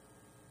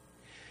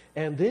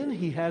 And then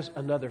he has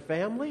another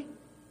family,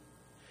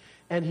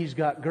 and he's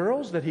got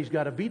girls that he's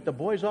got to beat the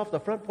boys off the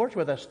front porch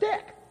with a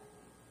stick.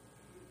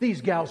 These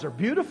gals are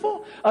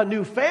beautiful. A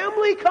new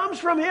family comes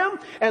from him,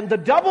 and the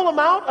double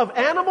amount of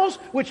animals,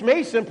 which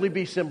may simply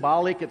be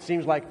symbolic. It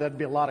seems like there'd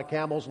be a lot of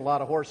camels and a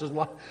lot of horses,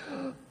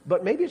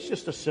 but maybe it's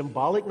just a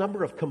symbolic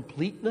number of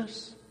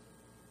completeness.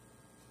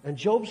 And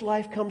Job's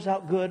life comes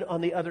out good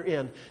on the other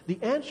end. The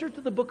answer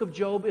to the book of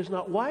Job is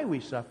not why we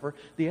suffer.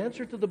 The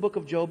answer to the book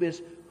of Job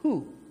is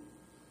who.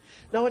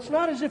 Now, it's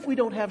not as if we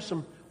don't have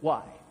some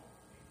why.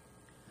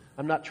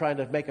 I'm not trying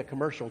to make a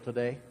commercial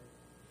today,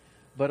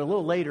 but a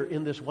little later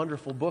in this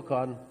wonderful book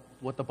on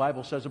what the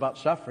Bible says about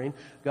suffering,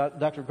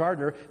 Dr.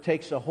 Gardner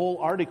takes a whole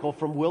article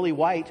from Willie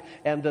White,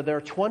 and there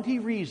are 20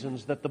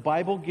 reasons that the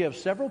Bible gives,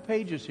 several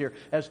pages here,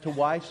 as to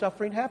why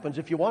suffering happens.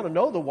 If you want to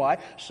know the why,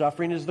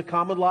 suffering is the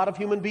common lot of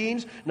human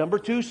beings. Number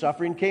 2,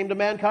 suffering came to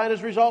mankind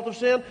as a result of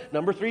sin.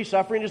 Number 3,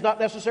 suffering is not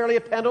necessarily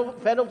a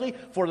penalty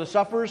for the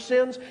sufferer's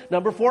sins.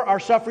 Number 4, our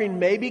suffering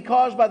may be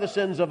caused by the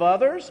sins of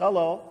others.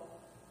 Hello.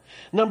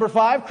 Number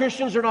 5,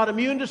 Christians are not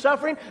immune to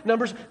suffering.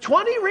 Numbers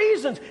 20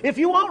 reasons. If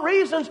you want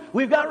reasons,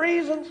 we've got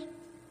reasons.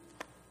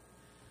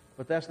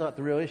 But that's not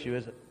the real issue,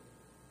 is it?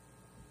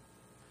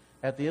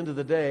 At the end of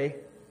the day,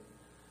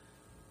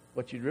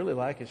 what you'd really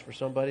like is for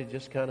somebody to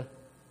just kind of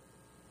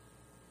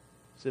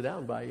sit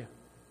down by you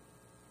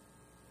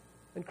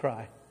and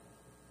cry.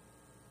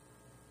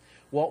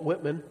 Walt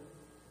Whitman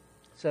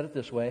said it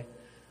this way: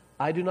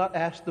 "I do not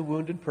ask the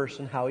wounded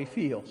person how he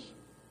feels."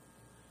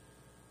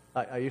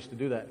 I used to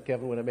do that,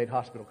 Kevin, when I made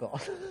hospital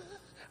calls.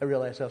 I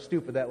realized how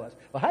stupid that was.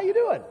 "Well, how you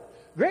doing?"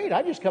 "Great,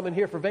 I just come in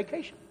here for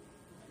vacation.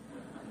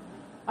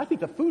 I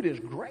think the food is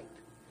great."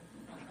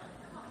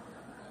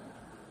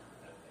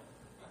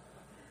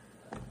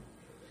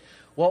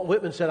 Walt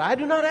Whitman said, "I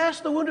do not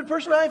ask the wounded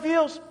person how he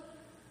feels.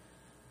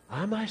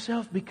 I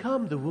myself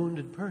become the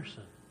wounded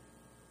person."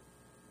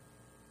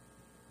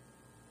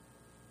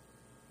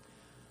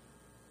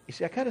 You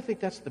see, I kind of think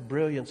that's the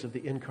brilliance of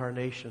the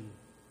incarnation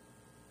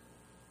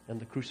and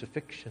the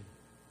crucifixion. Do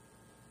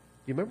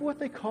you remember what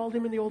they called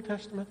him in the Old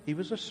Testament? He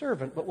was a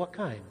servant, but what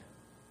kind?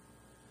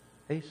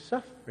 A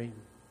suffering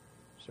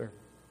servant.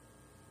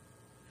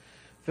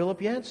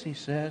 Philip Yancey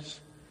says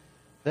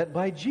that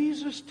by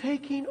Jesus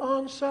taking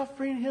on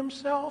suffering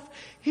himself,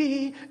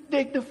 he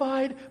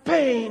dignified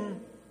pain.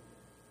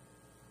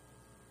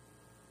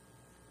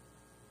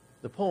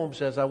 The poem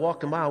says, "I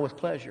walked a mile with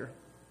pleasure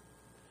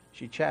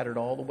She chattered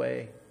all the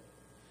way,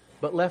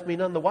 but left me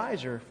none the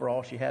wiser for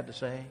all she had to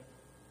say.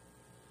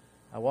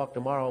 I walked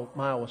a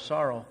mile with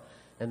sorrow,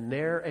 and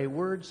ne'er a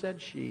word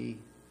said she.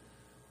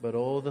 But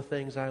oh, the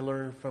things I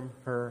learned from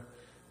her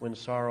when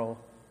sorrow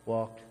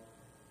walked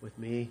with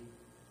me.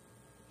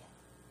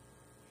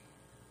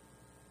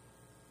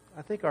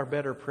 I think our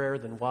better prayer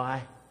than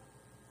why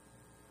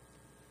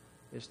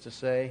is to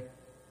say,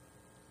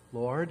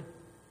 Lord,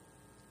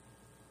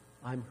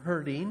 I'm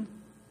hurting.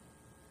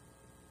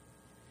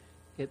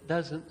 It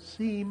doesn't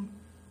seem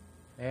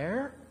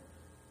fair.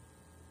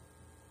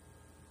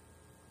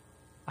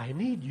 I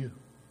need you.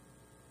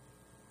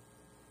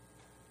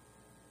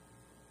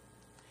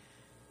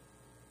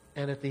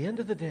 And at the end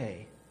of the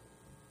day,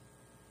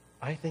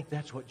 I think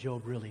that's what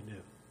Job really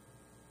knew.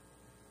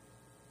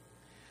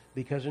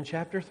 Because in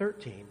chapter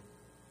 13,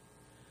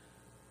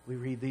 we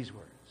read these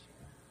words.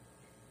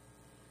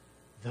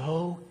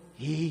 Though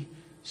he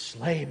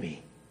slay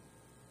me,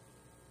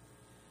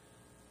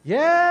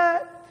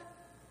 yet,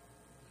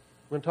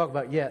 we're going to talk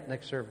about yet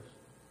next service.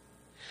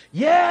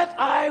 Yet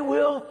I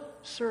will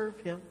serve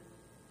him.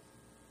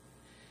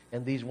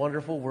 And these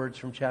wonderful words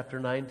from chapter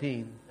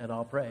 19, and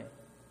I'll pray.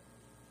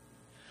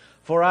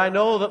 For I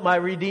know that my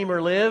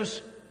Redeemer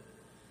lives,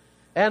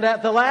 and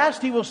at the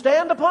last he will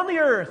stand upon the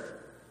earth.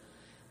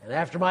 And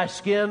after my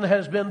skin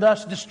has been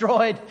thus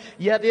destroyed,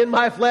 yet in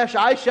my flesh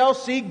I shall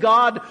see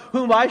God,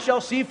 whom I shall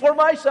see for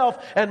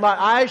myself, and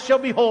my eyes shall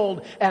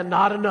behold, and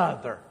not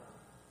another.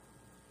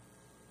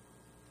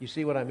 You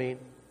see what I mean?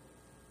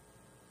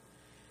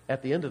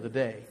 At the end of the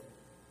day,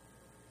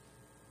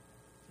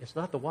 it's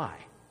not the why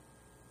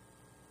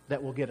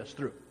that will get us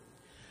through.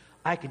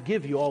 I could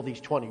give you all these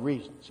 20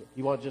 reasons.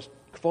 You want to just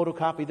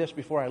photocopy this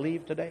before I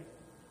leave today?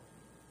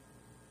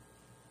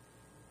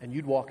 And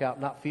you'd walk out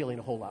not feeling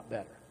a whole lot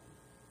better.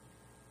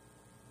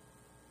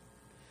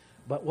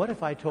 But what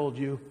if I told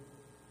you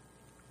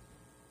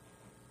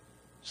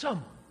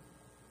someone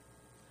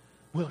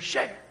will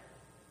share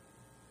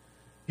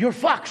your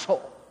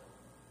foxhole?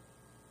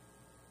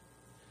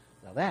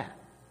 Now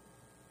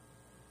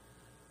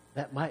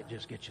that might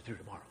just get you through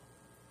tomorrow.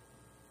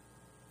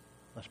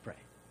 Let's pray.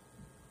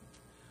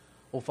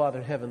 Oh, Father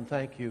in heaven,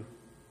 thank you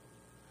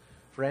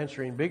for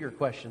answering bigger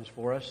questions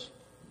for us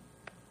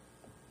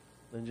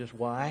than just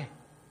why.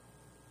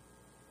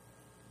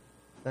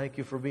 Thank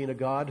you for being a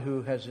God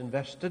who has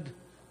invested,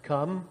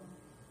 come,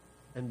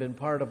 and been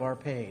part of our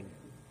pain.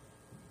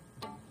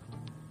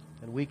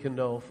 And we can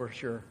know for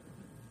sure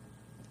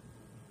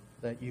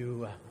that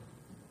you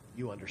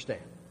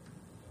understand.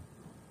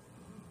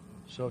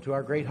 So to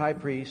our great high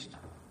priest,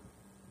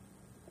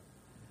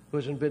 who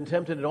has been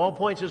tempted in all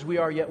points as we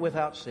are, yet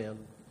without sin,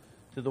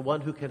 to the one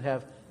who can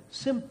have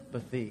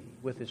sympathy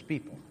with his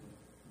people,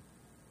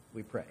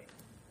 we pray.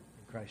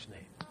 In Christ's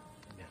name.